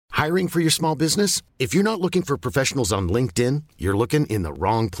Hiring for your small business? If you're not looking for professionals on LinkedIn, you're looking in the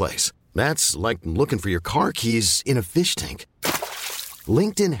wrong place. That's like looking for your car keys in a fish tank.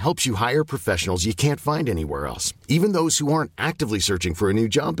 LinkedIn helps you hire professionals you can't find anywhere else, even those who aren't actively searching for a new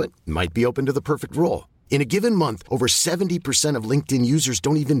job but might be open to the perfect role. In a given month, over 70% of LinkedIn users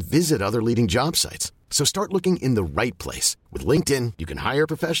don't even visit other leading job sites. So start looking in the right place. With LinkedIn, you can hire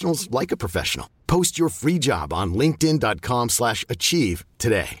professionals like a professional. Post your free job on linkedin.com/achieve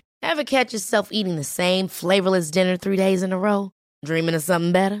today. Ever catch yourself eating the same flavorless dinner 3 days in a row? Dreaming of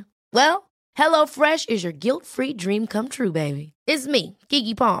something better? Well, HelloFresh is your guilt-free dream come true, baby. It's me,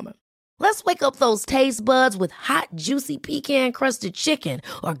 Keke Palmer. Let's wake up those taste buds with hot, juicy pecan-crusted chicken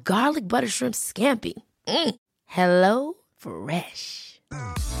or garlic butter shrimp scampi. Hello Fresh.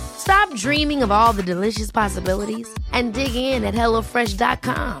 Stop dreaming of all the delicious possibilities and dig in at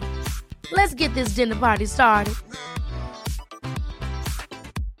HelloFresh.com. Let's get this dinner party started.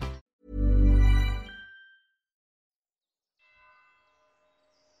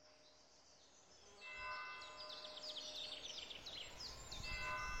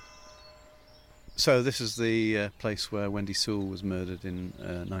 So this is the place where Wendy Sewell was murdered in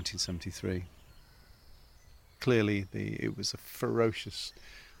 1973. Clearly, it was a ferocious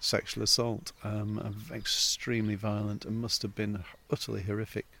sexual assault, extremely violent, and must have been utterly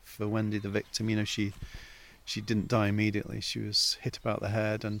horrific for Wendy, the victim. You know, she didn't die immediately. She was hit about the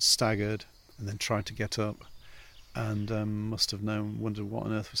head and staggered, and then tried to get up, and must have wondered what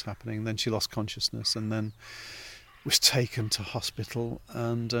on earth was happening. Then she lost consciousness, and then was taken to hospital,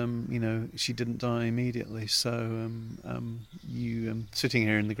 and she didn't die immediately. So sitting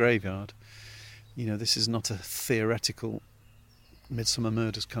here in the graveyard, this is not a theoretical Midsummer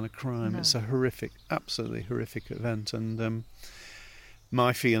Murders kind of crime. No. It's a horrific, absolutely horrific event, and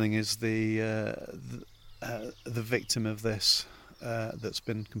my feeling is the victim of this that's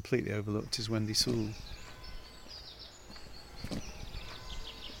been completely overlooked is Wendy Sewell.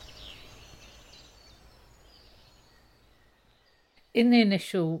 In the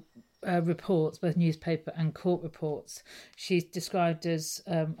initial reports, both newspaper and court reports, she's described as,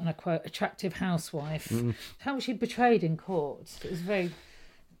 and I quote, attractive housewife. How was she portrayed in court? It was a very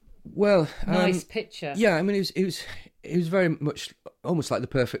nice picture. Yeah, I mean, it was very much almost like the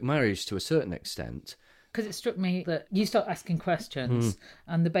perfect marriage to a certain extent. Because it struck me that you start asking questions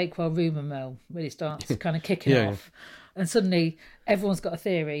and the Bakewell rumour mill really starts kind of kicking off. And suddenly everyone's got a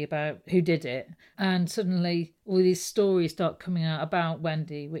theory about who did it. And suddenly all these stories start coming out about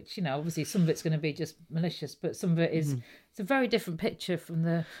Wendy, which, obviously some of it's going to be just malicious, but some of it is it's a very different picture from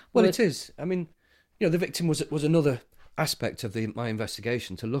the... Well, it is. I mean, the victim was another aspect of my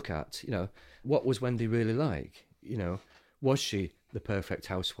investigation to look at. What was Wendy really like? Was she the perfect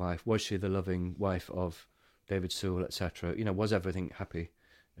housewife? Was she the loving wife of David Sewell, etc.? Was everything happy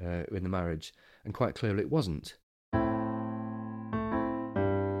in the marriage? And quite clearly it wasn't.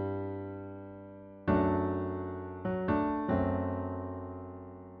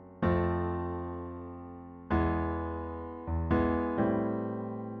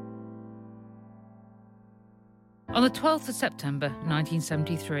 On the 12th of September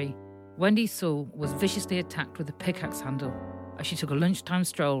 1973, Wendy Sewell was viciously attacked with a pickaxe handle as she took a lunchtime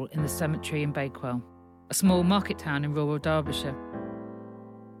stroll in the cemetery in Bakewell, a small market town in rural Derbyshire.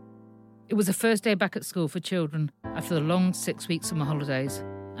 It was the first day back at school for children after the long 6-week summer holidays,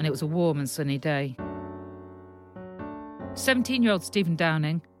 and it was a warm and sunny day. 17-year-old Stephen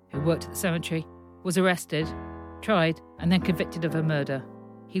Downing, who worked at the cemetery, was arrested, tried, and then convicted of a murder.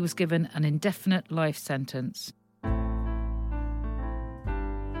 He was given an indefinite life sentence.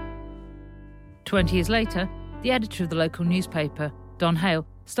 20 years later, the editor of the local newspaper, Don Hale,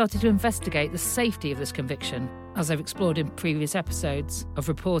 started to investigate the safety of this conviction, as I've explored in previous episodes of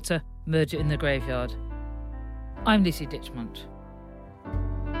Reporter Murder in the Graveyard. I'm Lucy Ditchmont.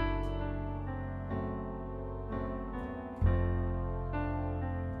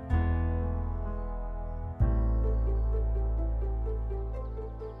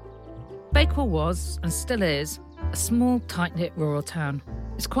 Bakewell was, and still is, a small, tight-knit rural town.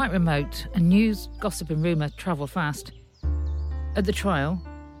 It's quite remote, and news, gossip and rumour travel fast. At the trial,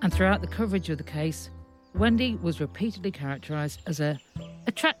 and throughout the coverage of the case, Wendy was repeatedly characterised as an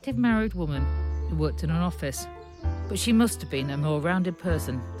attractive married woman who worked in an office, but she must have been a more rounded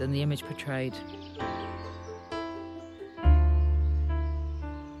person than the image portrayed.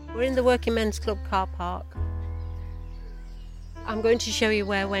 We're in the Working Men's Club car park. I'm going to show you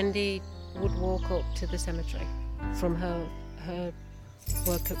where Wendy would walk up to the cemetery from her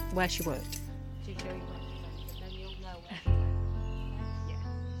work, where she worked. To show you where, then you'll know where.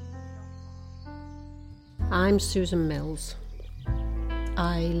 I'm Susan Mills.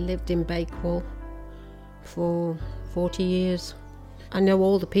 I lived in Bakewell for 40 years. I know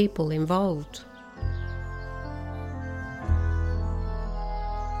all the people involved.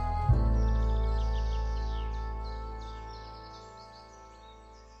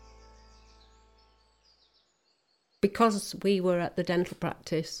 Because we were at the dental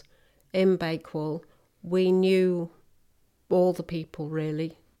practice in Bakewell, we knew all the people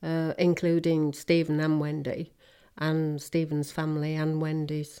really, including Stephen and Wendy, and Stephen's family and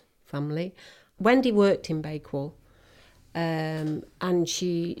Wendy's family. Wendy worked in Bakewell, and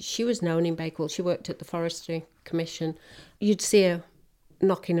she was known in Bakewell. She worked at the Forestry Commission. You'd see her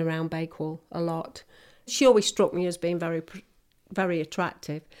knocking around Bakewell a lot. She always struck me as being very, very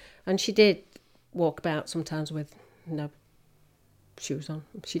attractive, and she did walk about sometimes with no shoes on.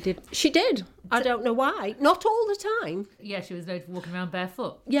 She did. I don't know why. Not all the time. Yeah, she was known for walking around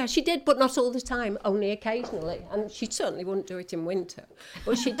barefoot. Yeah, she did, but not all the time, only occasionally. And she certainly wouldn't do it in winter.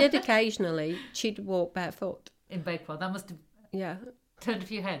 But she did occasionally. She'd walk barefoot. In Bakewell. That must have turned a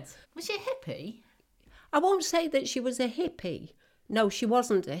few heads. Was she a hippie? I won't say that she was a hippie. No, she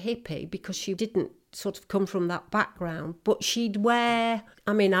wasn't a hippie because she didn't sort of come from that background. But she'd wear,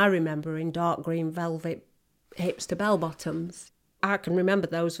 I remember in dark green velvet hipster bell-bottoms. I can remember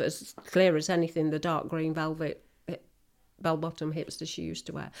those as clear as anything, the dark green velvet bell-bottom hipster she used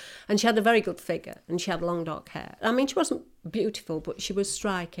to wear. And she had a very good figure and she had long dark hair. She wasn't beautiful, but she was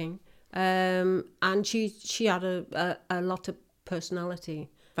striking. And she had a lot of personality,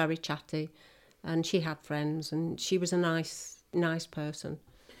 very chatty, and she had friends and she was a nice person.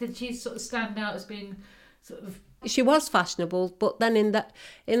 Did she sort of stand out as being sort of... She was fashionable, but then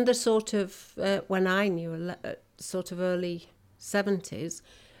in the sort of, when I knew her, sort of early 70s,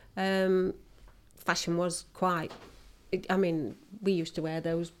 fashion was quite... we used to wear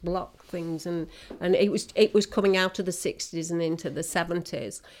those block things, and it was coming out of the 60s and into the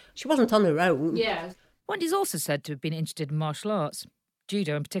 70s. She wasn't on her own. Yeah. Wendy's also said to have been interested in martial arts,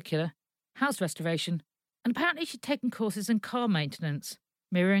 judo in particular, house restoration, and apparently she'd taken courses in car maintenance,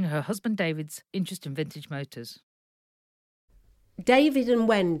 mirroring her husband David's interest in vintage motors. David and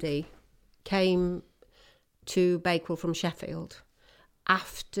Wendy came to Bakewell from Sheffield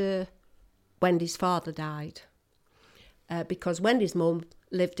after Wendy's father died, because Wendy's mum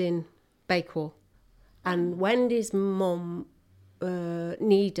lived in Bakewell, and Wendy's mum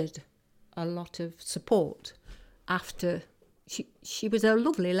needed a lot of support after she was a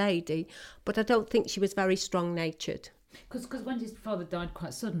lovely lady, but I don't think she was very strong-natured. Because Wendy's father died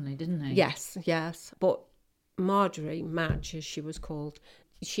quite suddenly, didn't he? Yes. But Madge, as she was called,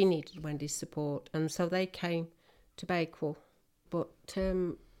 she needed Wendy's support, and so they came to Bakewell. But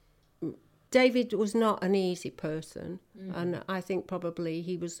David was not an easy person, and I think probably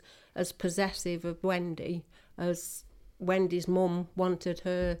he was as possessive of Wendy as Wendy's mum wanted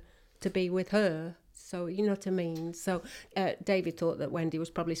her to be with her. So, you know what I mean? So David thought that Wendy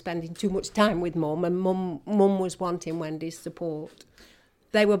was probably spending too much time with Mum, and Mum was wanting Wendy's support.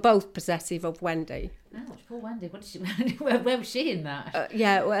 They were both possessive of Wendy. Oh, poor Wendy. What did she, where was she in that?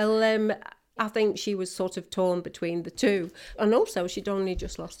 I think she was sort of torn between the two. And also, she'd only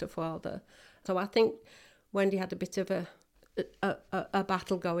just lost her father. So I think Wendy had a bit of a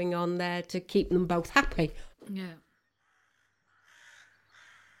battle going on there to keep them both happy. Yeah.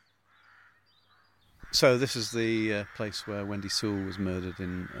 So this is the place where Wendy Sewell was murdered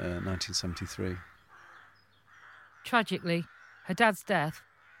in 1973. Tragically, her dad's death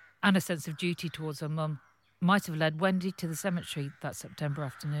and a sense of duty towards her mum might have led Wendy to the cemetery that September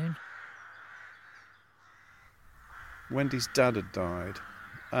afternoon. Wendy's dad had died,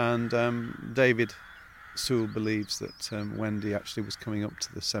 and David Sewell believes that Wendy actually was coming up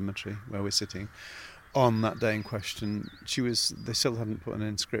to the cemetery where we're sitting on that day in question. They still hadn't put an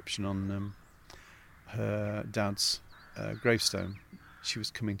inscription on her dad's gravestone. She was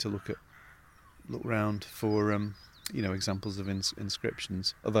coming to look round for examples of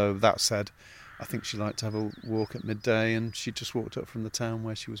inscriptions. Although that said, I think she liked to have a walk at midday, and she just walked up from the town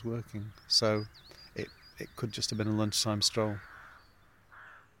where she was working. So it could just have been a lunchtime stroll.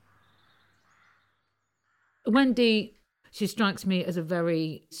 Wendy, she strikes me as a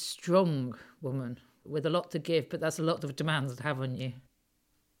very strong woman with a lot to give, but that's a lot of demands to have on you.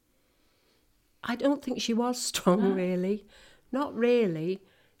 I don't think she was strong, really. Not really.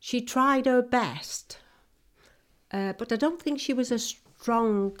 She tried her best. But I don't think she was a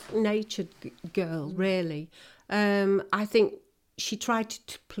strong-natured girl, really. I think she tried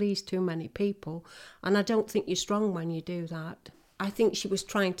to please too many people, and I don't think you're strong when you do that. I think she was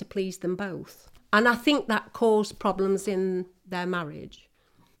trying to please them both. And I think that caused problems in their marriage.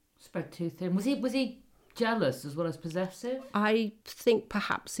 Spread too thin. Was he jealous as well as possessive? I think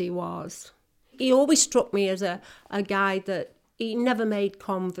perhaps he was. He always struck me as a guy that he never made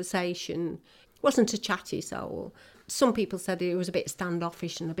conversation, wasn't a chatty soul. Some people said he was a bit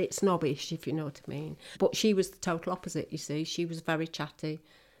standoffish and a bit snobbish, if you know what I mean. But she was the total opposite, you see. She was very chatty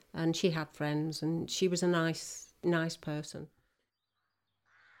and she had friends and she was a nice person.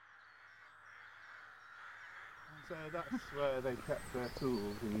 So that's where they kept their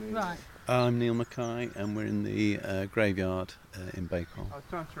tools. Right. I'm Neil Mackay, and we're in the graveyard in Bakewell. I was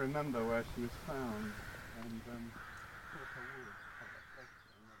trying to remember where she was found, and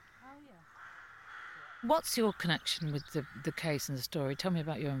What's your connection with the case and the story? Tell me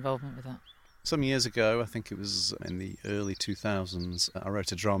about your involvement with that. Some years ago, I think it was in the early 2000s, I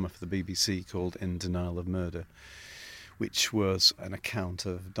wrote a drama for the BBC called In Denial of Murder, which was an account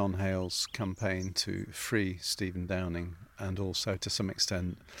of Don Hale's campaign to free Stephen Downing, and also to some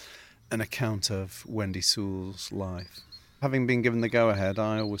extent an account of Wendy Sewell's life. Having been given the go-ahead,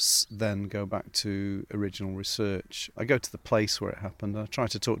 I always then go back to original research. I go to the place where it happened. I try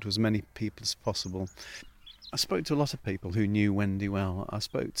to talk to as many people as possible. I spoke to a lot of people who knew Wendy well. I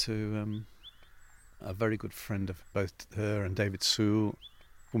spoke to a very good friend of both her and David Sewell, a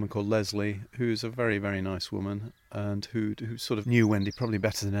woman called Leslie, who's a very, very nice woman, and who sort of knew Wendy probably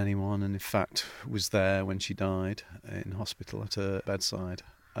better than anyone, and in fact was there when she died in hospital at her bedside.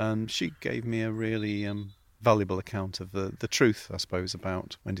 And she gave me a really valuable account of the truth, I suppose,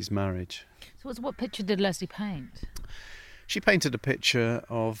 about Wendy's marriage. So what picture did Leslie paint? She painted a picture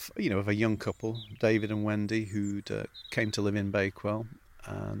of a young couple, David and Wendy, who'd came to live in Bakewell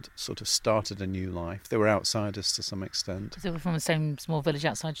and sort of started a new life. They were outsiders to some extent. They were from the same small village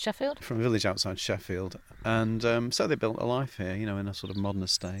outside Sheffield? From a village outside Sheffield. And so they built a life here, in a sort of modern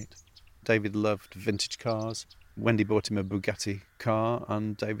estate. David loved vintage cars. Wendy bought him a Bugatti car,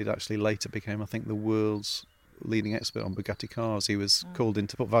 and David actually later became, I think, the world's leading expert on Bugatti cars. He was called in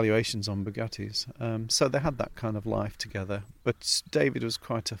to put valuations on Bugattis. So they had that kind of life together. But David was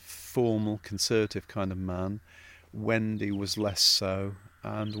quite a formal, conservative kind of man. Wendy was less so.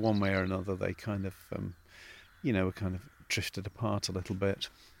 And one way or another, they kind of, drifted apart a little bit.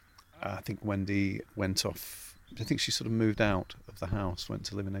 I think Wendy went off. I think she sort of moved out of the house, went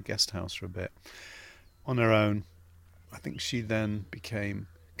to live in a guest house for a bit on her own. I think she then became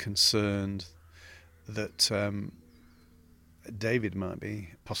concerned that David might be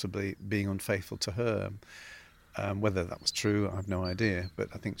possibly being unfaithful to her. Whether that was true, I have no idea. But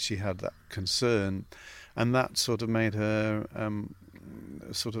I think she had that concern, and that sort of made her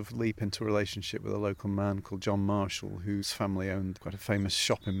sort of leap into a relationship with a local man called John Marshall, whose family owned quite a famous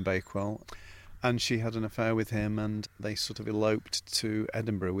shop in Bakewell. And she had an affair with him, and they sort of eloped to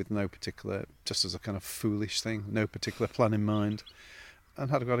Edinburgh with no particular, just as a kind of foolish thing, no particular plan in mind, and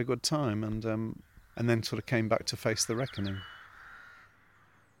had quite a good time, and then sort of came back to face the reckoning.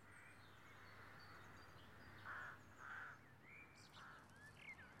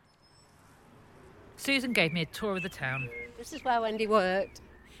 Susan gave me a tour of the town. This is where Wendy worked.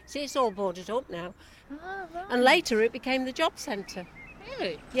 See, it's all boarded up now. Oh, right. And later it became the job centre.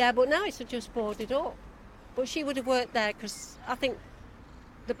 Really? Yeah, but now it's just boarded up. But she would have worked there because I think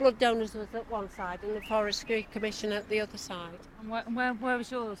the blood donors was at one side and the Forestry Commission at the other side. And where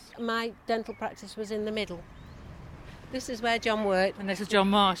was yours? My dental practice was in the middle. This is where John worked. And this is John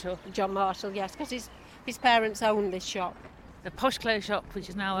Marshall. John Marshall, yes, because his parents owned this shop. The posh clothes shop, which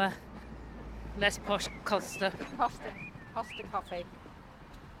is now a less posh Costa. Costa Coffee.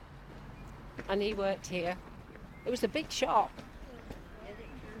 And he worked here. It was a big shop.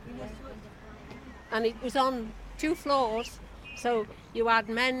 And it was on 2 floors. So you had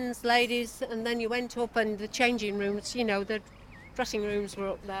men's, ladies, and then you went up and the changing rooms, the dressing rooms were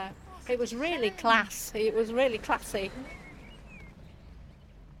up there. It was really class. It was really classy.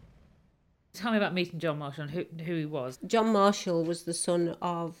 Tell me about meeting John Marshall and who he was. John Marshall was the son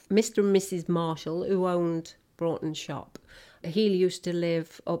of Mr. and Mrs. Marshall, who owned Broughton Shop. He used to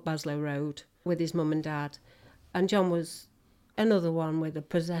live up Baslow Road with his mum and dad. And John was another one with a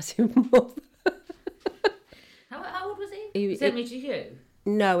possessive mother. How old was he? Same age as you?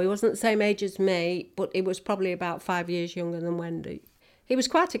 No, he wasn't the same age as me, but he was probably about 5 years younger than Wendy. He was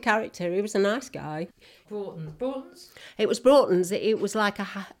quite a character. He was a nice guy. Broughton's? It was Broughton's. It was like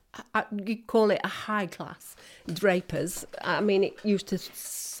you'd call it a high class drapers. I mean, it used to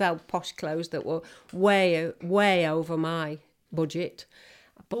sell posh clothes that were way over my budget.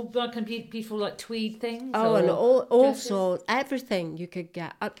 But like beautiful like tweed things? Oh, and all sorts, everything you could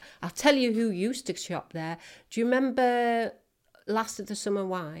get. I'll tell you who used to shop there. Do you remember Last of the Summer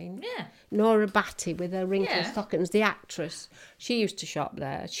Wine? Yeah. Nora Batty with her wrinkled stockings, the actress. She used to shop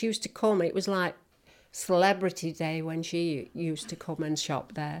there. She used to call me. It was like Celebrity Day when she used to come and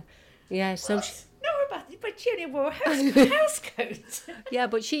shop there. Yeah, so But she only wore a house coat. yeah,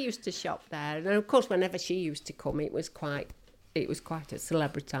 but she used to shop there, and of course, whenever she used to come, it was quite a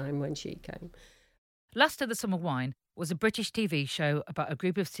celebrity time when she came. Last of the Summer Wine was a British TV show about a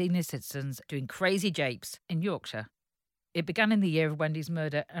group of senior citizens doing crazy japes in Yorkshire. It began in the year of Wendy's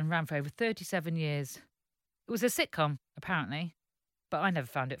murder and ran for over 37 years. It was a sitcom, apparently, but I never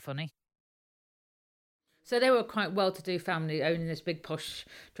found it funny. So they were a quite well-to-do family owning this big posh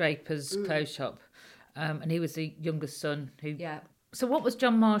draper's clothes shop. And he was the youngest son who... Yeah. So what was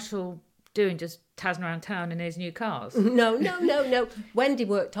John Marshall doing, just tazzing around town in his new cars? No. Wendy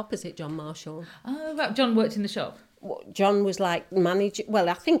worked opposite John Marshall. Oh, right. John worked in the shop? John was like manager. Well,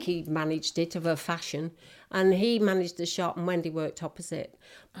 I think he managed it of a fashion, and he managed the shop, and Wendy worked opposite.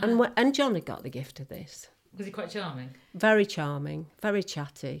 And John had got the gift of this. Was he quite charming? Very charming, very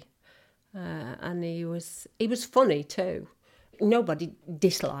chatty, and he was funny too. Nobody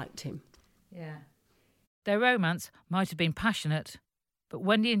disliked him. Yeah. Their romance might have been passionate, but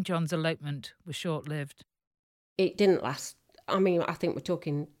Wendy and John's elopement was short-lived. It didn't last. I mean, I think we're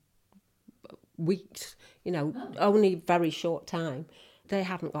talking weeks, only very short time. They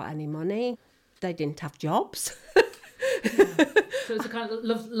hadn't got any money. They didn't have jobs. So it's a kind of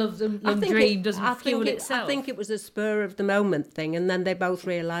love dream doesn't fuel itself. I think it was a spur of the moment thing, and then they both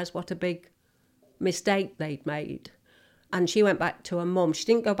realised what a big mistake they'd made. And she went back to her mum. She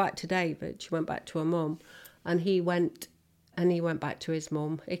didn't go back to David. She went back to her mum, and he went back to his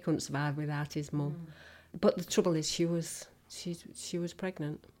mum. He couldn't survive without his mum. But the trouble is, she was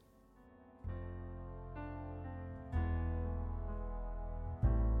pregnant.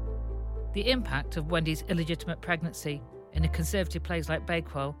 The impact of Wendy's illegitimate pregnancy in a conservative place like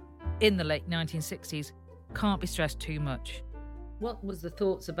Bakewell in the late 1960s can't be stressed too much. What was the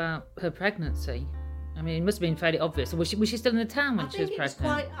thoughts about her pregnancy? I mean, it must have been fairly obvious. Was she still in the town when she was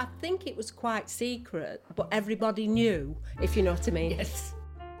pregnant? I think it was quite secret, but everybody knew, if you know what I mean. Yes.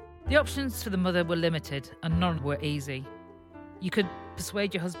 The options for the mother were limited, and none were easy. You could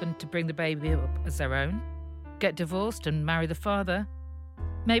persuade your husband to bring the baby up as their own, get divorced and marry the father,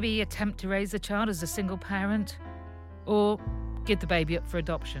 maybe attempt to raise the child as a single parent, or give the baby up for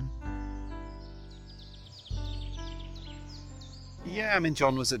adoption. Yeah, I mean,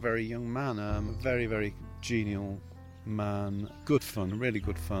 John was a very young man, a very, very genial man. Good fun, really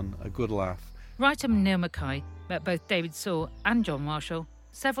good fun, a good laugh. Writer Neil Mackay met both David Soul and John Marshall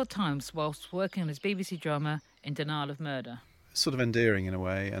several times whilst working on his BBC drama In Denial of Murder. Sort of endearing in a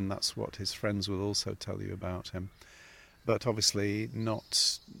way, and that's what his friends will also tell you about him. But obviously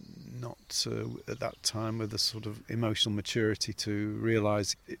not at that time with the sort of emotional maturity to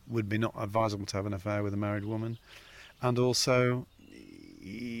realise it would be not advisable to have an affair with a married woman. And also,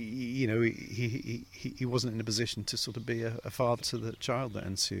 he wasn't in a position to sort of be a father to the child that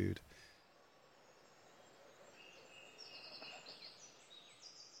ensued.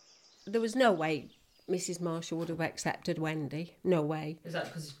 There was no way Mrs. Marshall would have accepted Wendy. No way. Is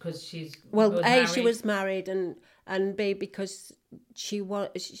that because she's... Well, A, she was married, and B, because she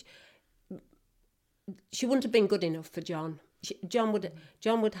wouldn't have been good enough for John. John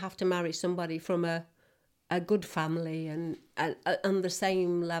would have to marry somebody from a good family and on the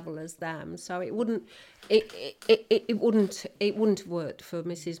same level as them. So it wouldn't have worked for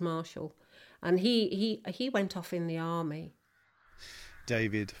Mrs. Marshall. And he went off in the army.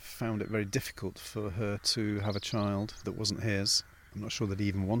 David found it very difficult for her to have a child that wasn't his. I'm not sure that he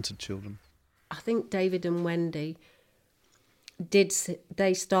even wanted children. I think David and Wendy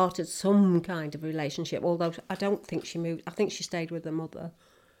they started some kind of relationship, although I don't think she moved. I think she stayed with her mother.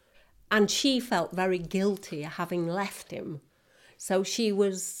 And she felt very guilty having left him. So she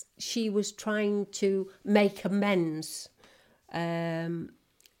was trying to make amends.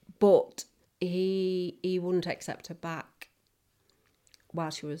 But he wouldn't accept her back while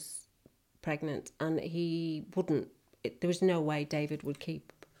she was pregnant, and he wouldn't. There was no way David would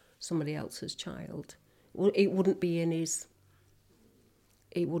keep somebody else's child. It wouldn't be in his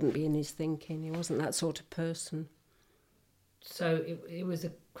thinking. He wasn't that sort of person. So it was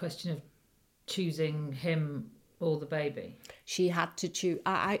a question of choosing him or the baby. She had to choose.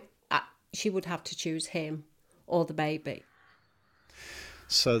 She would have to choose him or the baby.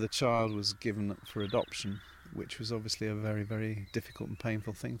 So the child was given up for adoption, which was obviously a very, very difficult and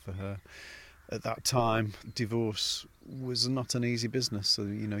painful thing for her. At that time, divorce was not an easy business. So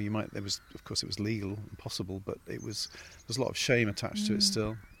of course, it was legal and possible, but there's a lot of shame attached to it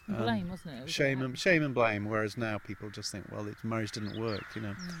still. Blame, wasn't it? Shame and blame. Whereas now people just think, well, marriage didn't work,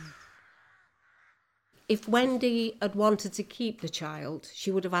 If Wendy had wanted to keep the child,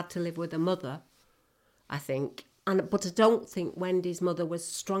 she would have had to live with her mother. I think. But I don't think Wendy's mother was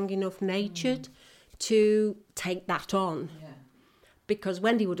strong enough natured to take that on. Yeah. Because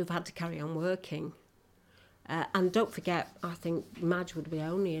Wendy would have had to carry on working. And don't forget, I think Madge would be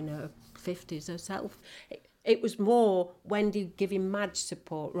only in her 50s herself. It was more Wendy giving Madge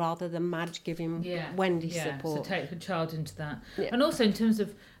support rather than Madge giving Wendy support. So take her child into that. Yeah. And also in terms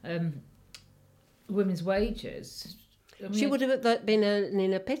of women's wages... I mean, she would have been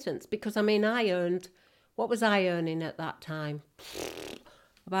earning a pittance because, I mean, what was I earning at that time?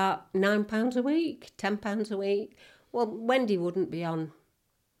 About £9 a week, £10 a week. Well, Wendy wouldn't be on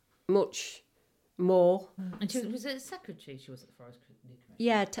much more. And was it a secretary she was at the Forest Commission?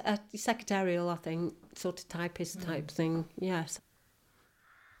 Yeah, secretarial, I think, sort of typist type thing, yes.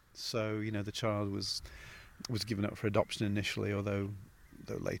 So, the child was given up for adoption initially, although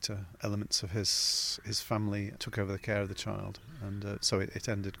later elements of his family took over the care of the child, and so it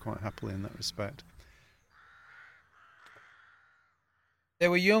ended quite happily in that respect. They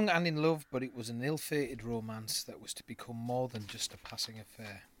were young and in love, but it was an ill-fated romance that was to become more than just a passing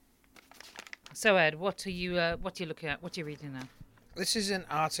affair. So Ed, what are you looking at? What are you reading now? This is an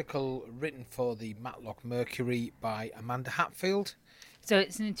article written for the Matlock Mercury by Amanda Hatfield. So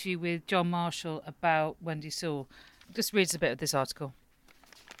it's an interview with John Marshall about Wendy Sewell. Just read us a bit of this article.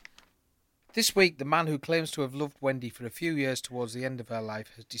 This week, the man who claims to have loved Wendy for a few years towards the end of her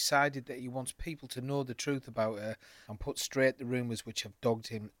life has decided that he wants people to know the truth about her and put straight the rumours which have dogged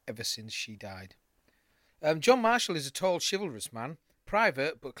him ever since she died. John Marshall is a tall, chivalrous man,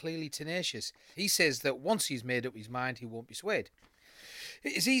 private but clearly tenacious. He says that once he's made up his mind, he won't be swayed.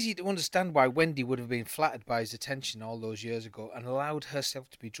 It is easy to understand why Wendy would have been flattered by his attention all those years ago and allowed herself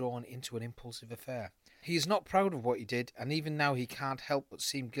to be drawn into an impulsive affair. He is not proud of what he did, and even now he can't help but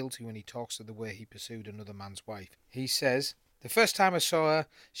seem guilty when he talks of the way he pursued another man's wife. He says, "The first time I saw her,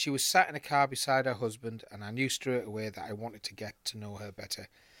 she was sat in a car beside her husband, and I knew straight away that I wanted to get to know her better,"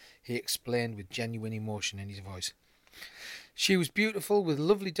 he explained with genuine emotion in his voice. "She was beautiful, with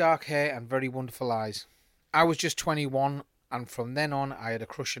lovely dark hair and very wonderful eyes. I was just 21, and from then on I had a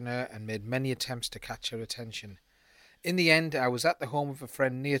crush on her and made many attempts to catch her attention. In the end, I was at the home of a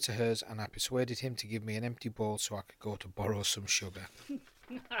friend near to hers, and I persuaded him to give me an empty bowl so I could go to borrow some sugar."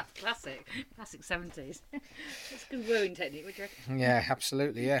 Classic 70s. That's a good wooing technique, would you reckon? Yeah,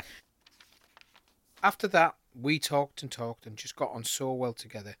 absolutely, yeah. After that, we talked and just got on so well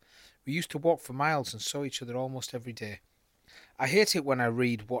together. We used to walk for miles and saw each other almost every day. I hate it when I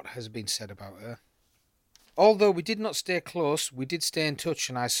read what has been said about her. Although we did not stay close, we did stay in touch,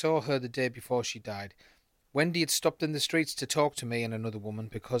 and I saw her the day before she died. Wendy had stopped in the streets to talk to me and another woman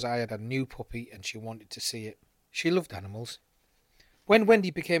because I had a new puppy and she wanted to see it. She loved animals. When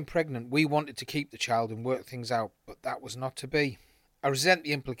Wendy became pregnant, we wanted to keep the child and work things out, but that was not to be. I resent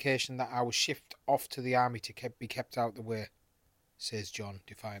the implication that I was shipped off to the army to be kept out of the way, says John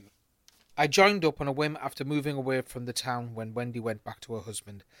defiantly. I joined up on a whim after moving away from the town when Wendy went back to her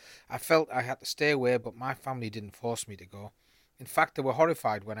husband. I felt I had to stay away, but my family didn't force me to go. In fact, they were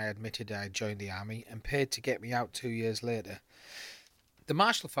horrified when I admitted I had joined the army and paid to get me out 2 years later. The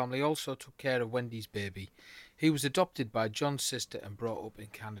Marshall family also took care of Wendy's baby. He was adopted by John's sister and brought up in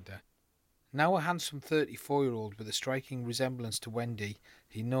Canada. Now a handsome 34-year-old with a striking resemblance to Wendy,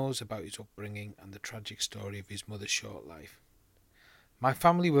 he knows about his upbringing and the tragic story of his mother's short life. My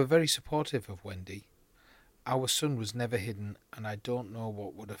family were very supportive of Wendy. Our son was never hidden, and I don't know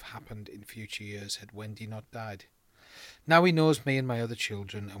what would have happened in future years had Wendy not died. Now he knows me and my other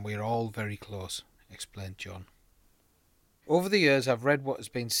children, and we are all very close, explained John. Over the years I've read what has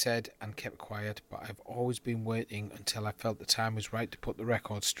been said and kept quiet, but I've always been waiting until I felt the time was right to put the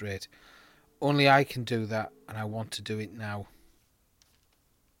record straight. Only I can do that, and I want to do it now.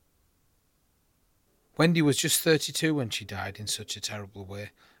 Wendy was just 32 when she died in such a terrible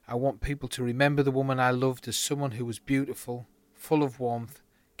way. I want people to remember the woman I loved as someone who was beautiful, full of warmth,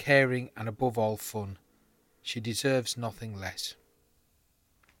 caring, and above all fun. She deserves nothing less.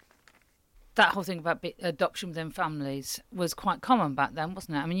 That whole thing about adoption within families was quite common back then,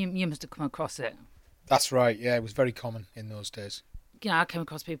 wasn't it? I mean, you must have come across it. That's right, yeah, it was very common in those days. I came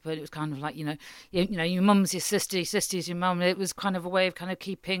across people, and it was kind of like, your mum's your sister's your mum. It was kind of a way of kind of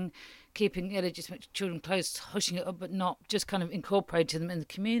keeping illegitimate children close, hushing it up, but not just kind of incorporating them in the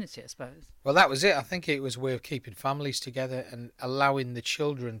community, I suppose. Well, that was it. I think it was a way of keeping families together and allowing the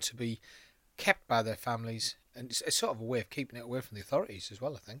children to be kept by their families, and it's sort of a way of keeping it away from the authorities as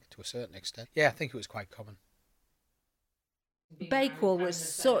well, I think, to a certain extent. Yeah, I think it was quite common. Bakewell was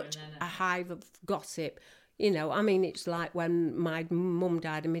such a hive of gossip. It's like when my mum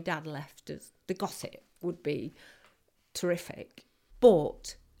died and my dad left us, the gossip would be terrific.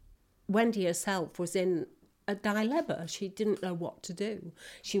 But Wendy herself was in a dilemma. She didn't know what to do.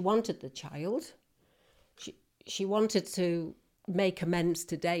 She wanted the child. She wanted to make amends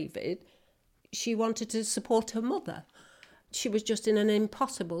to David. She wanted to support her mother. She was just in an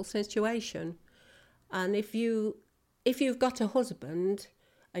impossible situation. And if you've got a husband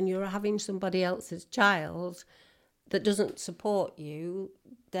and you're having somebody else's child that doesn't support you,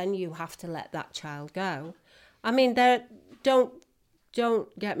 then you have to let that child go. I mean, don't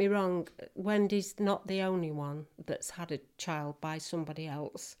get me wrong, Wendy's not the only one that's had a child by somebody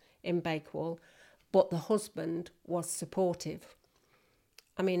else in Bakewell, but the husband was supportive.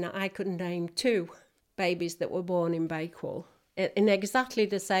 I mean, I could name 2 babies that were born in Bakewell in exactly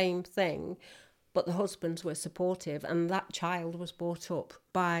the same thing, but the husbands were supportive, and that child was brought up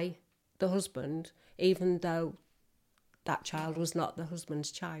by the husband, even though that child was not the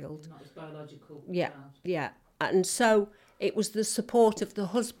husband's child. Not his biological child. Yeah. And so it was the support of the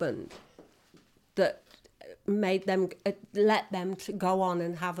husband that made them, let them to go on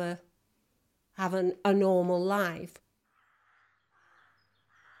and have a normal life.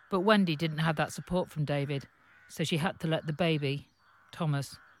 But Wendy didn't have that support from David, so she had to let the baby,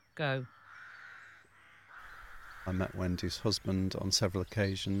 Thomas, go. I met Wendy's husband on several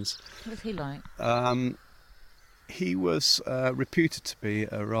occasions. What was he like? He was reputed to be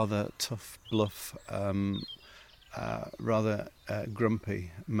a rather tough, bluff, rather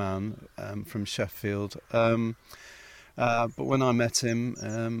grumpy man from Sheffield. But when I met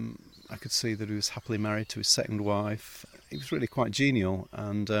him, I could see that he was happily married to his second wife. He was really quite genial,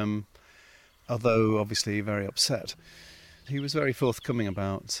 and although obviously very upset, he was very forthcoming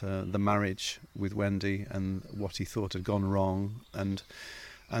about the marriage with Wendy and what he thought had gone wrong, and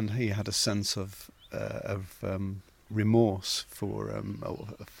he had a sense of remorse for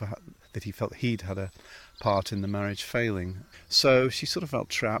that he felt he'd had a part in the marriage failing. So she sort of felt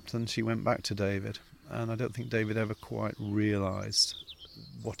trapped, and she went back to David, and I don't think David ever quite realised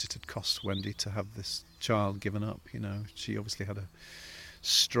what it had cost Wendy to have this child given up. You know, she obviously had a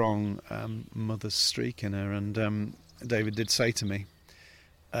strong mother's streak in her, and David did say to me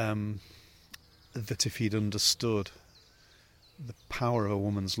that if he'd understood the power of a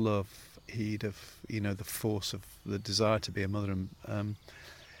woman's love, he'd have, the force of the desire to be a mother, and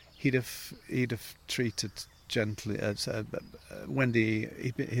he'd have treated gently Wendy.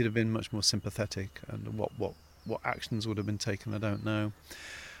 He'd have been much more sympathetic, and what actions would have been taken, I don't know.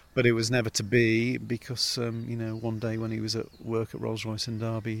 But it was never to be, because one day when he was at work at Rolls-Royce in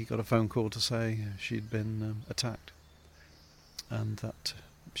Derby, he got a phone call to say she'd been attacked, and that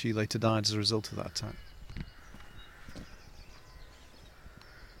she later died as a result of that attack.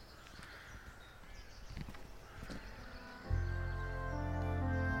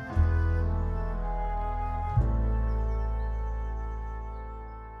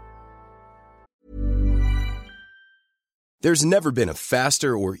 There's never been a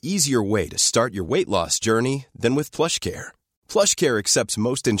faster or easier way to start your weight loss journey than with PlushCare. PlushCare accepts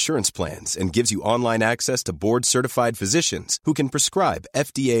most insurance plans and gives you online access to board-certified physicians who can prescribe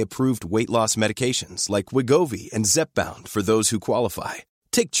FDA-approved weight loss medications like Wegovy and Zepbound for those who qualify.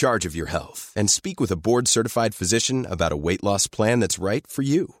 Take charge of your health and speak with a board-certified physician about a weight loss plan that's right for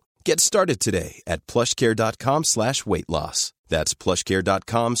you. Get started today at plushcare.com/weight-loss. That's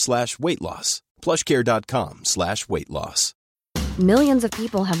plushcare.com/weight-loss. plushcare.com/weight-loss. Millions of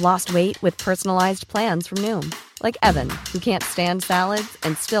people have lost weight with personalized plans from Noom. Like Evan, who can't stand salads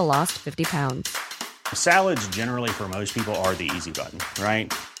and still lost 50 pounds. Salads generally for most people are the easy button,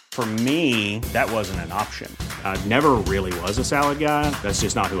 right? For me, that wasn't an option. I never really was a salad guy. That's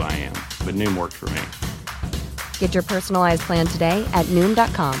just not who I am. But Noom worked for me. Get your personalized plan today at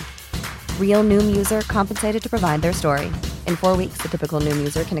Noom.com. Real Noom user compensated to provide their story. In 4 weeks, the typical Noom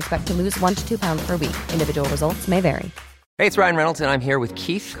user can expect to lose 1 to 2 pounds per week. Individual results may vary. Hey, it's Ryan Reynolds, and I'm here with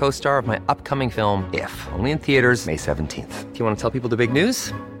Keith, co-star of my upcoming film, If, only in theaters May 17th. Do you want to tell people the big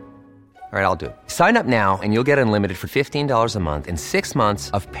news? All right, I'll do it. Sign up now and you'll get unlimited for $15 a month and 6 months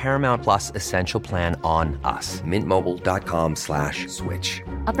of Paramount Plus Essential Plan on us. MintMobile.com/switch.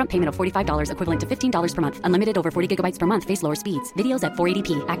 Upfront payment of $45 equivalent to $15 per month. Unlimited over 40 gigabytes per month. Face lower speeds. Videos at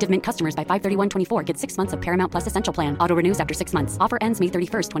 480p. Active Mint customers by 531.24 get 6 months of Paramount Plus Essential Plan. Auto renews after 6 months. Offer ends May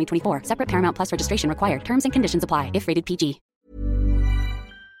 31st, 2024. Separate Paramount Plus registration required. Terms and conditions apply if rated PG.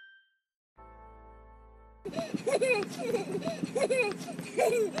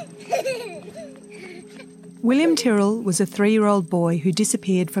 William Tyrrell was a 3-year-old boy who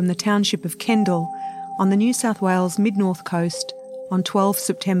disappeared from the township of Kendall on the New South Wales mid-north coast on 12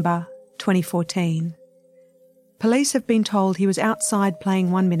 September 2014. Police have been told he was outside playing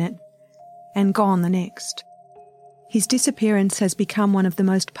 1 minute and gone the next. His disappearance has become one of the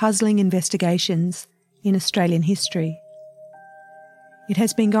most puzzling investigations in Australian history. It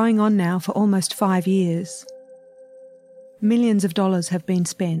has been going on now for almost 5 years. Millions of dollars have been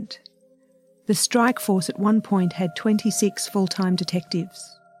spent. The strike force at one point had 26 full-time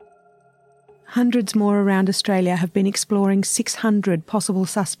detectives. Hundreds more around Australia have been exploring 600 possible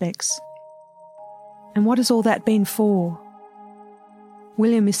suspects. And what has all that been for?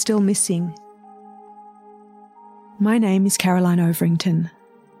 William is still missing. My name is Caroline Overington.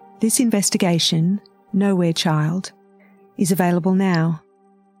 This investigation, Nowhere Child, is available now.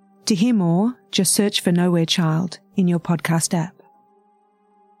 To hear more, just search for Nowhere Child in your podcast app.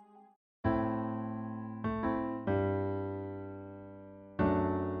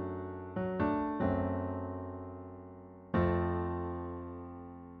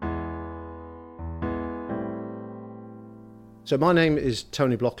 So my name is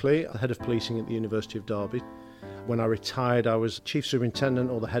Tony Blockley, head of policing at the University of Derby. When I retired, I was chief superintendent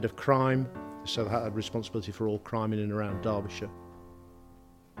or the head of crime, so I had responsibility for all crime in and around Derbyshire.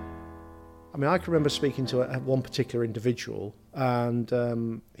 I mean, I can remember speaking to one particular individual,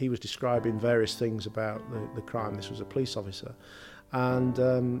 and he was describing various things about the crime. This was a police officer, and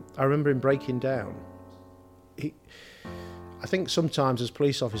I remember him breaking down. I think sometimes as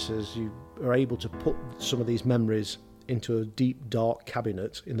police officers, you are able to put some of these memories into a deep, dark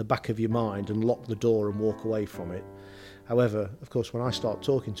cabinet in the back of your mind and lock the door and walk away from it. However, of course, when I start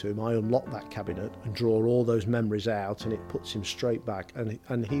talking to him, I unlock that cabinet and draw all those memories out, and it puts him straight back.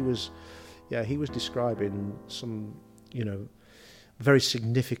 And he was describing some, very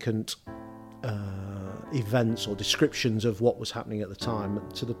significant events or descriptions of what was happening at the time,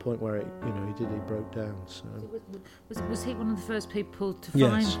 to the point where he broke down. So was he one of the first people to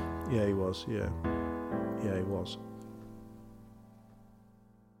find? Yes, yeah, he was. Yeah, he was.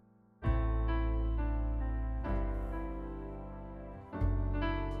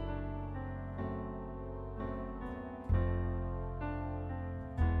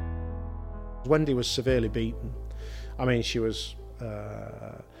 Wendy was severely beaten. I mean, she was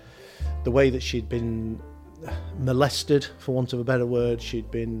the way that she'd been molested, for want of a better word. She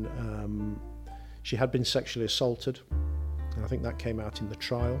had been sexually assaulted, and I think that came out in the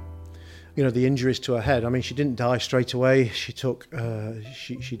trial. The injuries to her head. I mean, she didn't die straight away. She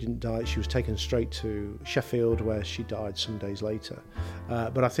didn't die. She was taken straight to Sheffield, where she died some days later.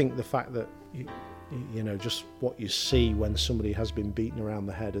 But I think the fact that just what you see when somebody has been beaten around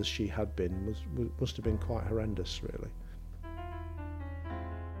the head, as she had been, must have been quite horrendous, really.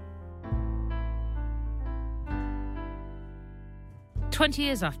 "20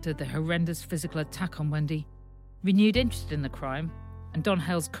 years after the horrendous physical attack on Wendy, renewed interest in the crime and Don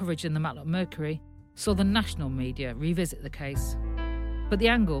Hale's coverage in the Matlock Mercury saw the national media revisit the case. But the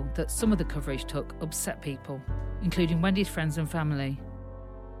angle that some of the coverage took upset people, including Wendy's friends and family.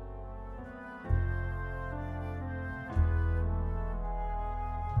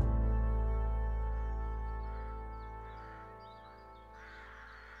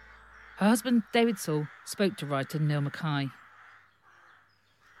 Her husband, David Sewell, spoke to writer Neil Mackay.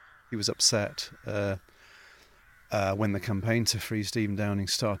 He was upset when the campaign to free Stephen Downing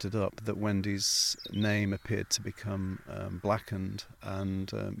started up, that Wendy's name appeared to become blackened, and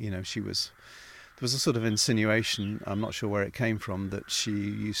there was a sort of insinuation, I'm not sure where it came from, that she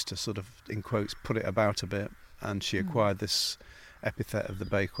used to sort of, in quotes, put it about a bit, and she acquired this epithet of the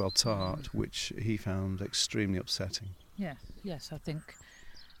Bakewell tart, which he found extremely upsetting. Yes, I think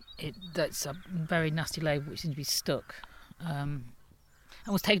that's a very nasty label which seems to be stuck, and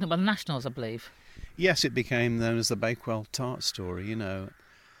was taken up by the Nationals, I believe. Yes, it became known as the Bakewell tart story,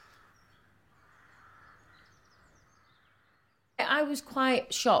 I was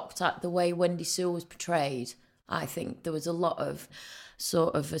quite shocked at the way Wendy Sewell was portrayed. I think there was a lot of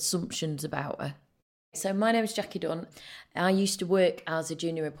sort of assumptions about her. So my name is Jackie Dunn. I used to work as a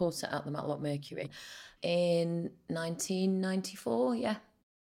junior reporter at the Matlock Mercury in 1994, yeah.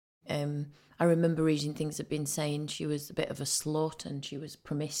 I remember reading things that had been saying she was a bit of a slut and she was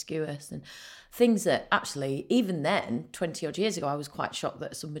promiscuous and things that actually, even then, 20 odd years ago, I was quite shocked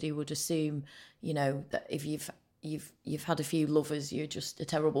that somebody would assume, that if you've had a few lovers, you're just a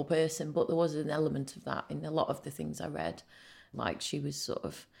terrible person. But there was an element of that in a lot of the things I read. Like she was sort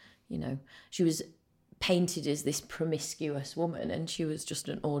of, she was painted as this promiscuous woman, and she was just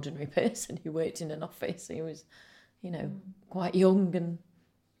an ordinary person who worked in an office. He was, quite young and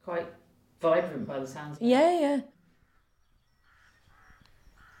quite vibrant by the sounds of it. Yeah.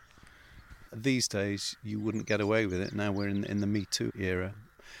 These days, you wouldn't get away with it. Now we're in the Me Too era.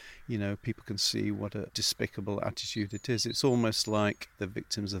 people can see what a despicable attitude it is. It's almost like the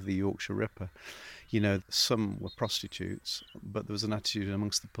victims of the Yorkshire Ripper. Some were prostitutes, but there was an attitude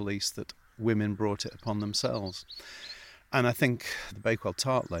amongst the police that women brought it upon themselves. And I think the Bakewell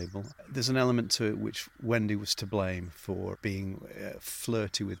Tart label, there's an element to it which Wendy was to blame for being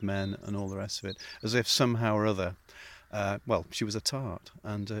flirty with men and all the rest of it, as if somehow or other, she was a tart,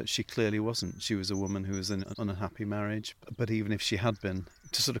 and she clearly wasn't. She was a woman who was in an unhappy marriage, but even if she had been,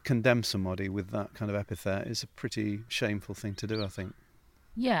 to sort of condemn somebody with that kind of epithet is a pretty shameful thing to do, I think.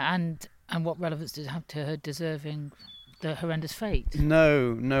 Yeah, and what relevance did it have to her deserving the horrendous fate?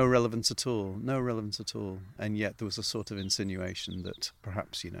 No relevance at all. No relevance at all. And yet there was a sort of insinuation that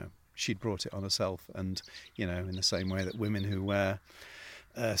perhaps, she'd brought it on herself, and, in the same way that women who wear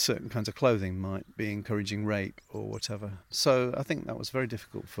certain kinds of clothing might be encouraging rape or whatever. So I think that was very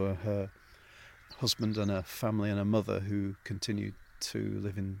difficult for her husband and her family and her mother, who continued to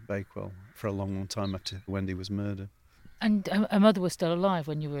live in Bakewell for a long, long time after Wendy was murdered. And her mother was still alive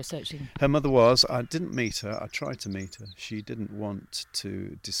when you were researching? Her mother was. I didn't meet her. I tried to meet her. She didn't want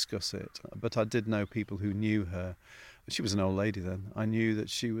to discuss it. But I did know people who knew her. She was an old lady then. I knew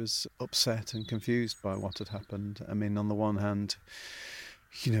that she was upset and confused by what had happened. I mean, on the one hand,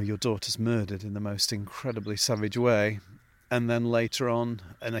 your daughter's murdered in the most incredibly savage way. And then later on,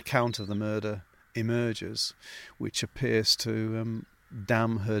 an account of the murder emerges, which appears to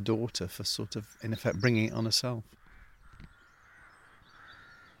damn her daughter for sort of, in effect, bringing it on herself.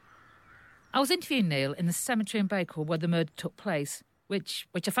 I was interviewing Neil in the cemetery in Bakewell where the murder took place, which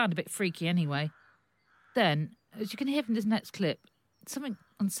I found a bit freaky anyway. Then, as you can hear from this next clip, something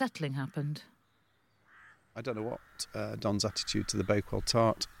unsettling happened. I don't know what Don's attitude to the Bakewell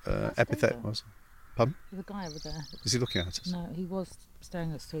Tart epithet was. Pardon? There's a guy over there. Is he looking at us? No, he was staring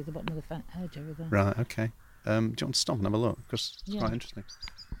at us through the bottom of the hedge over there. Right, okay. Do you want to stop and have a look? Because it's quite interesting.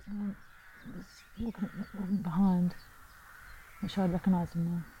 Walking behind. I'm sure I'd recognise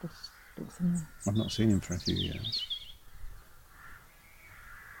him now. Just I've not seen him for a few years.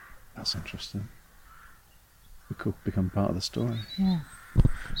 That's interesting. We could become part of the story. Yeah.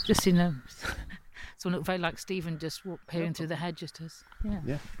 Just seen someone looked very like Stephen, just peering through the hedge just as...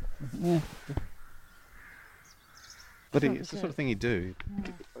 Yeah. But it's the sort of thing he'd do.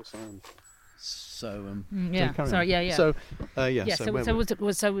 Keep a close eye on. So, Sorry, yeah. So, So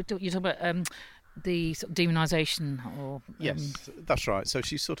you're talking about the sort of demonisation, or yes, that's right. So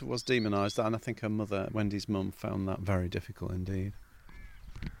she sort of was demonised, and I think her mother, Wendy's mum, found that very difficult indeed.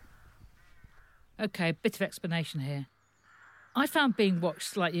 Okay, bit of explanation here. I found being watched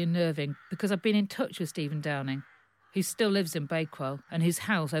slightly unnerving because I've been in touch with Stephen Downing, who still lives in Bakewell and whose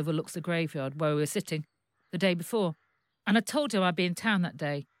house overlooks the graveyard where we were sitting the day before. And I told him I'd be in town that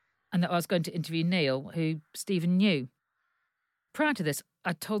day and that I was going to interview Neil, who Stephen knew. Prior to this,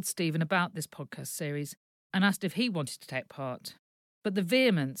 I told Stephen about this podcast series and asked if he wanted to take part. But the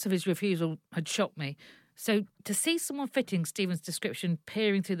vehemence of his refusal had shocked me. So to see someone fitting Stephen's description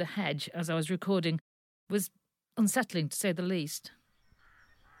peering through the hedge as I was recording was unsettling, to say the least.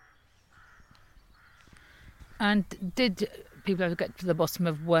 And did people ever get to the bottom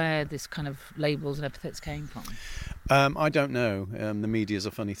of where this kind of labels and epithets came from? I don't know. The media's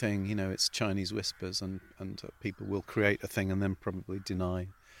a funny thing. It's Chinese whispers, and people will create a thing and then probably deny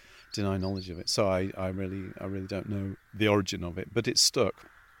knowledge of it. So I really don't know the origin of it, but it's stuck.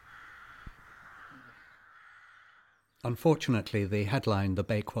 Unfortunately, the headline, The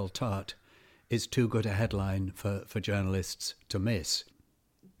Bakewell Tart, is too good a headline for journalists to miss.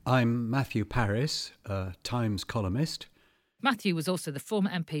 I'm Matthew Parris, a Times columnist. Matthew was also the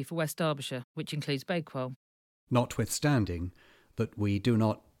former MP for West Derbyshire, which includes Bakewell. Notwithstanding that we do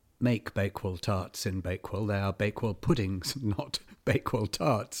not make Bakewell tarts in Bakewell, they are Bakewell puddings, not Bakewell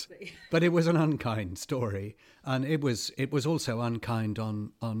tarts. But it was an unkind story, and it was also unkind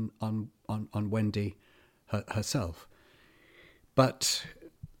on Wendy herself. But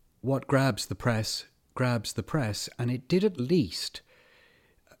what grabs the press, and it did at least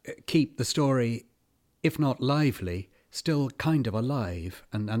keep the story, if not lively, still kind of alive,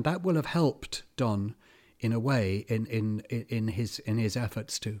 and that will have helped Don in a way in his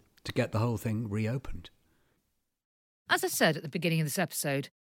efforts to get the whole thing reopened. As I said at the beginning of this episode,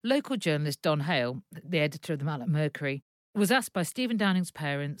 local journalist Don Hale, the editor of the Matlock Mercury, was asked by Stephen Downing's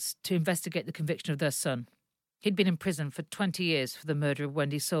parents to investigate the conviction of their son. He'd been in prison for 20 years for the murder of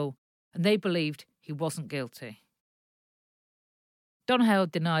Wendy Sewell, and they believed he wasn't guilty. Don Hale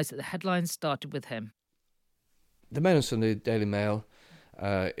denies that the headlines started with him. The Mail and Sunday Daily Mail,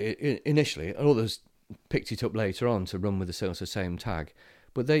 initially, and others picked it up later on to run with the same tag,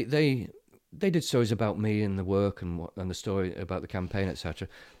 but they they did stories about me and the work and the story about the campaign, etc.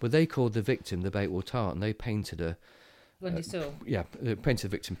 But they called the victim the Bakewell Tart, and they painted her. Wendy Sewell. Yeah, they painted the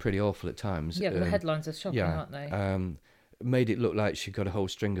victim pretty awful at times. Yeah, the headlines are shocking, aren't they? Made it look like she got a whole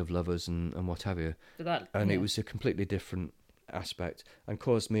string of lovers and what have you. It was a completely different aspect and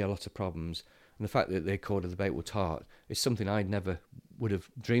caused me a lot of problems. And the fact that they called her the Bakewell Tart is something I never would have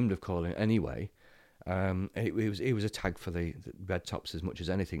dreamed of calling it anyway. It was a tag for the Red Tops as much as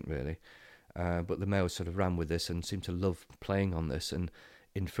anything, really. But the Mail sort of ran with this and seemed to love playing on this and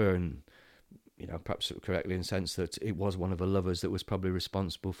inferring, perhaps correctly, in the sense that it was one of her lovers that was probably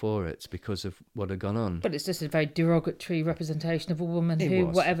responsible for it because of what had gone on. But it's just a very derogatory representation of a woman who,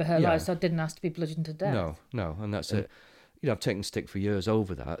 whatever her lifestyle, didn't ask to be bludgeoned to death. No, and that's it. I've taken stick for years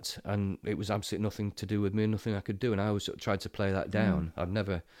over that, and it was absolutely nothing to do with me, nothing I could do, and I always tried to play that down. I've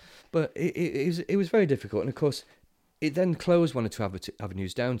never... But it was very difficult, and of course, it then closed one or two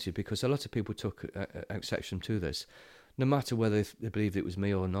avenues down to you because a lot of people took exception to this. No matter whether they believed it was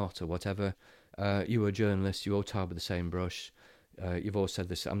me or not or whatever, you were a journalist, you all tarred with the same brush, you've all said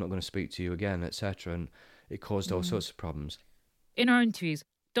this, I'm not going to speak to you again, etc., and it caused all sorts of problems. In our interviews,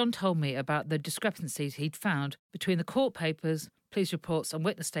 Don told me about the discrepancies he'd found between the court papers, police reports and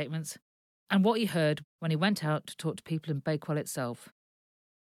witness statements and what he heard when he went out to talk to people in Bakewell itself.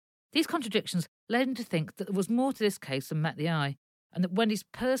 These contradictions led him to think that there was more to this case than met the eye, and that Wendy's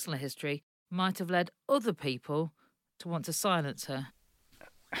personal history might have led other people to want to silence her.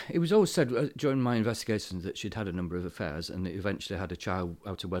 It was always said during my investigations that she'd had a number of affairs and eventually had a child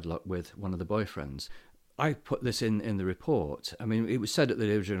out of wedlock with one of the boyfriends. I put this in the report. I mean, it was said at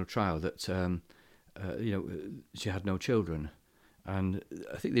the original trial that, she had no children. And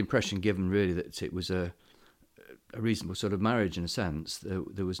I think the impression given really that it was a reasonable sort of marriage in a sense.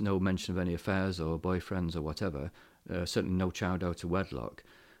 There was no mention of any affairs or boyfriends or whatever, certainly no child out of wedlock.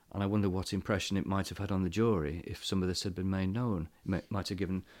 And I wonder what impression it might have had on the jury if some of this had been made known. It might have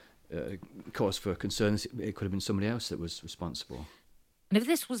given cause for concern. It could have been somebody else that was responsible. And if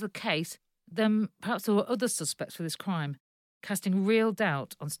this was the case, then perhaps there were other suspects for this crime, casting real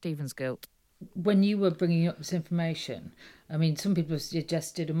doubt on Stephen's guilt. When you were bringing up this information, I mean, some people have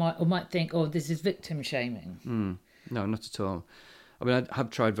suggested or might think, this is victim shaming. No, not at all. I mean, I have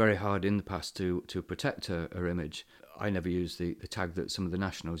tried very hard in the past to protect her image. I never used the tag that some of the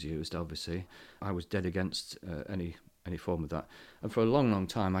nationals used, obviously. I was dead against any form of that. And for a long, long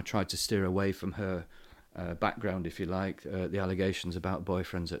time, I tried to steer away from her background, if you like, the allegations about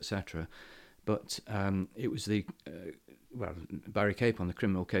boyfriends, etc. But it was Barry Capon, the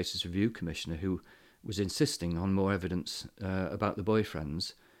Criminal Cases Review Commissioner, who was insisting on more evidence about the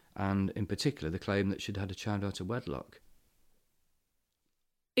boyfriends, and in particular the claim that she'd had a child out of wedlock.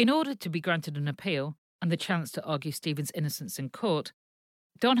 In order to be granted an appeal and the chance to argue Stephen's innocence in court,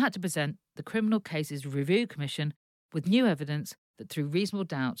 Don had to present the Criminal Cases Review Commission with new evidence that threw reasonable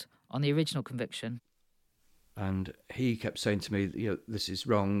doubt on the original conviction. And he kept saying to me, this is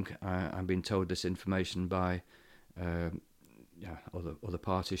wrong. I'm being told this information by other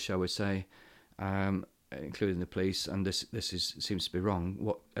parties, shall we say, including the police, and this seems to be wrong.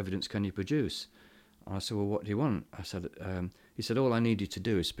 What evidence can you produce? And I said, well, what do you want? I said, he said, all I need you to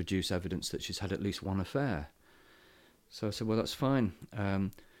do is produce evidence that she's had at least one affair. So I said, well, that's fine.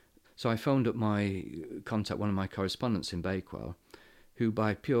 So I phoned up one of my correspondents in Bakewell, who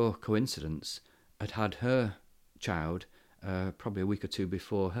by pure coincidence had her child probably a week or two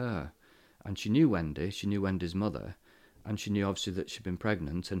before her. And she knew Wendy's mother, and she knew obviously that she'd been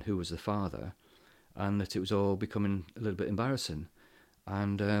pregnant and who was the father, and that it was all becoming a little bit embarrassing.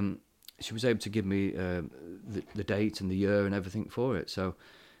 And she was able to give me the date and the year and everything for it. So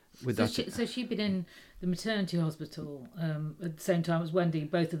So she'd been in the maternity hospital at the same time as Wendy,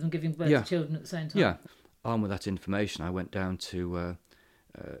 both of them giving birth to children at the same time? Yeah. Armed with that information, I went down to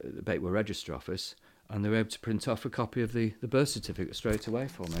the Bakewell Register Office, and they were able to print off a copy of the birth certificate straight away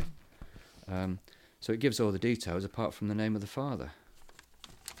for me. So it gives all the details apart from the name of the father.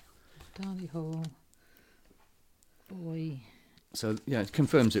 Darley Hall, boy. So it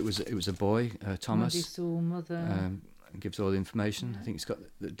confirms it was a boy, Thomas. Wendy Sewell, mother. Gives all the information. I think it's got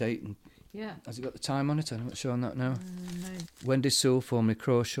the date and has it got the time on it? I'm not sure on that now. No. Wendy Sewell, formerly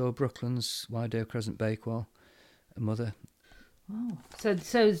Crawshaw, Brooklands, Wydale Crescent, Bakewell, a mother. Oh, so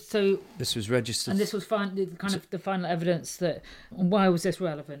this was registered, and this was the final evidence that. And why was this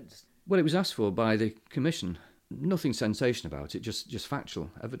relevant? Well, it was asked for by the commission. Nothing sensation about it, just factual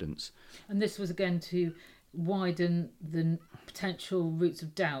evidence. And this was again to widen the potential roots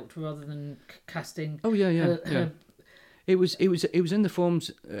of doubt rather than casting. Oh yeah. It was in the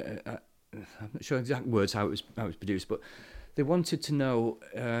forms. I'm not sure exact words how it was produced, but they wanted to know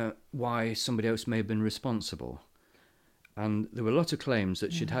why somebody else may have been responsible. And there were a lot of claims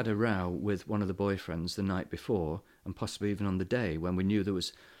that she'd had a row with one of the boyfriends the night before, and possibly even on the day when we knew there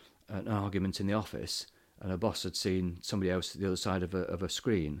was an argument in the office, and her boss had seen somebody else at the other side of a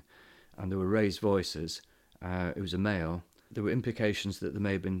screen, and there were raised voices. It was a male. There were implications that there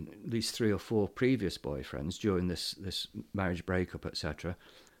may have been at least 3 or 4 previous boyfriends during this marriage breakup, etc.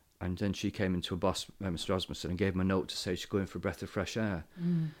 And then she came into her boss, Mr. Osmondson, and gave him a note to say she'd go in for a breath of fresh air,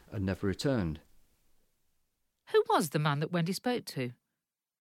 and never returned. Who was the man that Wendy spoke to?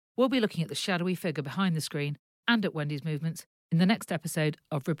 We'll be looking at the shadowy figure behind the screen and at Wendy's movements in the next episode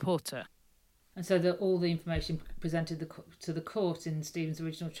of Reporter. And so that all the information presented to the court in Stephen's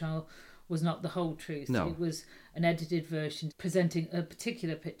original trial was not the whole truth. No. It was an edited version presenting a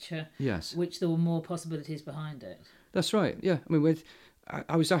particular picture, Yes. which there were more possibilities behind it. That's right, yeah. I mean,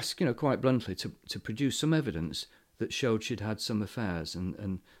 I was asked, quite bluntly to produce some evidence that showed she'd had some affairs.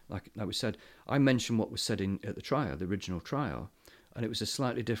 And like we said, I mentioned what was said at the trial, the original trial, and it was a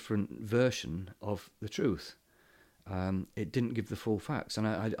slightly different version of the truth. It didn't give the full facts. And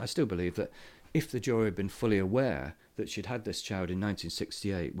I still believe that if the jury had been fully aware that she'd had this child in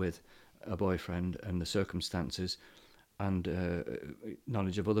 1968 with a boyfriend and the circumstances and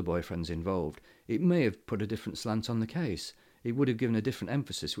knowledge of other boyfriends involved, it may have put a different slant on the case. It would have given a different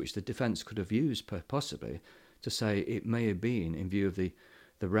emphasis, which the defence could have used, possibly, to say it may have been, in view of the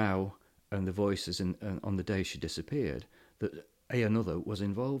row and the voices on the day she disappeared, that another was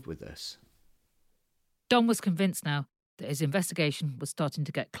involved with this. Don was convinced now that his investigation was starting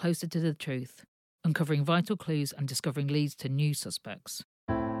to get closer to the truth, uncovering vital clues and discovering leads to new suspects.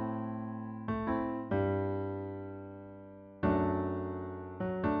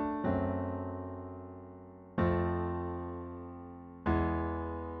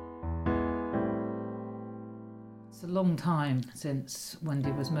 It's a long time since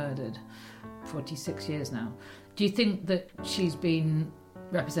Wendy was murdered, 46 years now. Do you think that she's been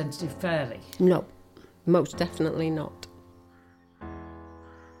represented fairly? No, most definitely not.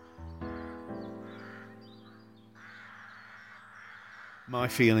 My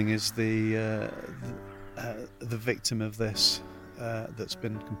feeling is the victim of this that's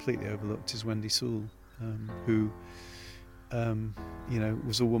been completely overlooked is Wendy Sewell, who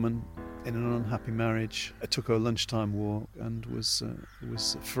was a woman in an unhappy marriage, took her lunchtime walk and was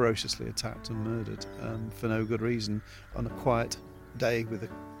ferociously attacked and murdered for no good reason on a quiet day with the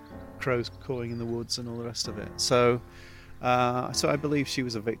crows cawing in the woods and all the rest of it. So I believe she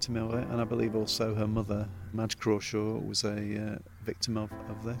was a victim of it, and I believe also her mother, Madge Crawshaw, was a victim of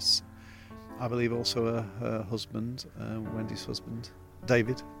this. I believe also her husband, Wendy's husband,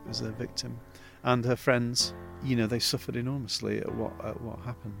 David, was a victim, and her friends. They suffered enormously at what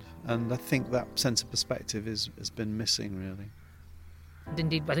happened, and I think that sense of perspective has been missing, really. And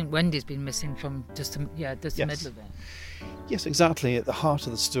indeed, I think Wendy's been missing from just the middle of it. Yes, exactly. At the heart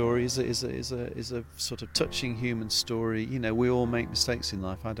of the story is a sort of touching human story. We all make mistakes in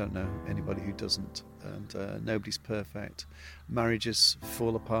life. I don't know anybody who doesn't, and nobody's perfect. Marriages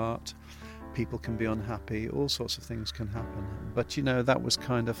fall apart. People can be unhappy. All sorts of things can happen. But that was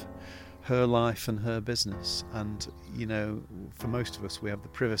kind of her life and her business, and for most of us we have the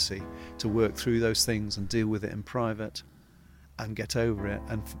privacy to work through those things and deal with it in private and get over it.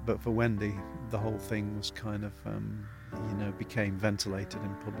 But for Wendy, the whole thing was kind of became ventilated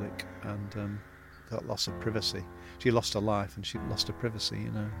in public, and that loss of privacy. She lost her life and she lost her privacy.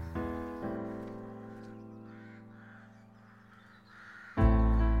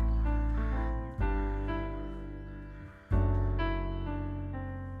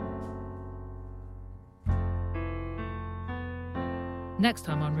 Next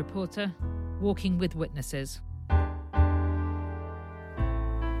time on Reporter, walking with witnesses.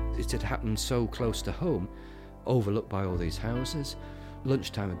 It had happened so close to home, overlooked by all these houses.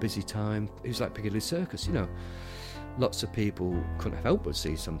 Lunchtime, a busy time. It was like Piccadilly Circus, Lots of people couldn't have helped but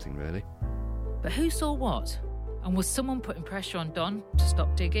see something, really. But who saw what? And was someone putting pressure on Don to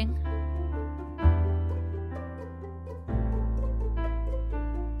stop digging?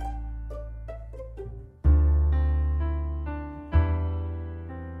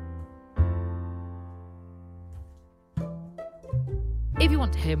 If you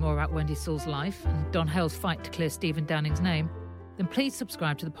want to hear more about Wendy Sewell's life and Don Hale's fight to clear Stephen Downing's name, then please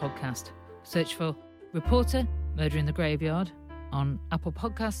subscribe to the podcast. Search for Reporter, Murder in the Graveyard on Apple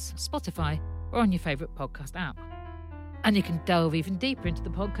Podcasts, Spotify, or on your favourite podcast app. And you can delve even deeper into the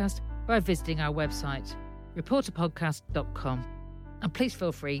podcast by visiting our website, reporterpodcast.com. And please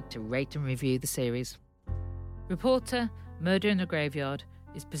feel free to rate and review the series. Reporter, Murder in the Graveyard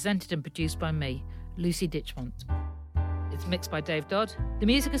is presented and produced by me, Lucy Ditchmont. It's It's mixed by Dave Dodd. The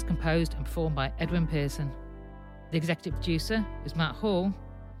music is composed and performed by Edwin Pearson. The executive producer is Matt Hall.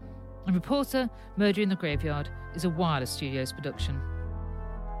 And reporter Murder in the Graveyard is a Wireless Studios production.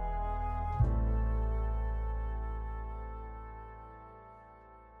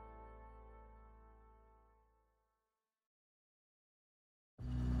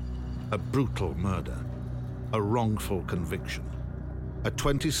 A brutal murder, a wrongful conviction, a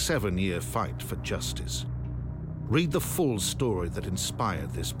 27-year fight for justice. Read the full story that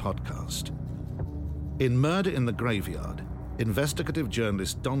inspired this podcast. In Murder in the Graveyard, investigative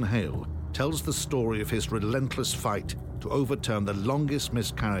journalist Don Hale tells the story of his relentless fight to overturn the longest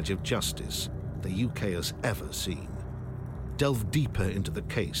miscarriage of justice the UK has ever seen. Delve deeper into the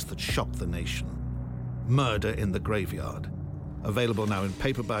case that shocked the nation. Murder in the Graveyard. Available now in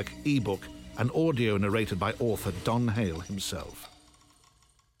paperback, ebook, and audio narrated by author Don Hale himself.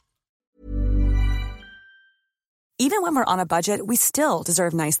 Even when we're on a budget, we still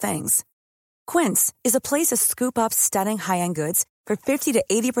deserve nice things. Quince is a place to scoop up stunning high-end goods for 50 to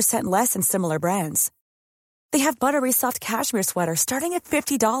 80% less than similar brands. They have buttery soft cashmere sweaters starting at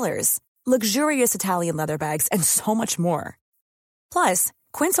 $50, luxurious Italian leather bags, and so much more. Plus,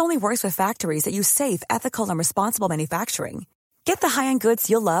 Quince only works with factories that use safe, ethical, and responsible manufacturing. Get the high-end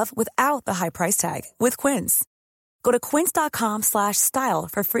goods you'll love without the high price tag with Quince. Go to quince.com/style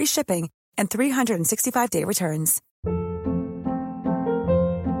for free shipping and 365-day returns.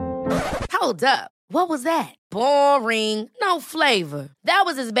 Hold up. What was that? Boring. No flavor. That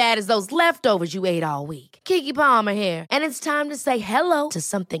was as bad as those leftovers you ate all week. Keke Palmer here, and it's time to say hello to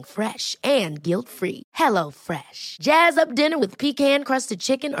something fresh and guilt-free. Hello Fresh. Jazz up dinner with pecan-crusted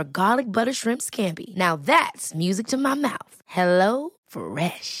chicken or garlic butter shrimp scampi. Now that's music to my mouth. Hello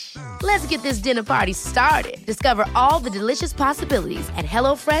Fresh. Let's get this dinner party started. Discover all the delicious possibilities at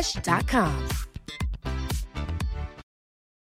HelloFresh.com.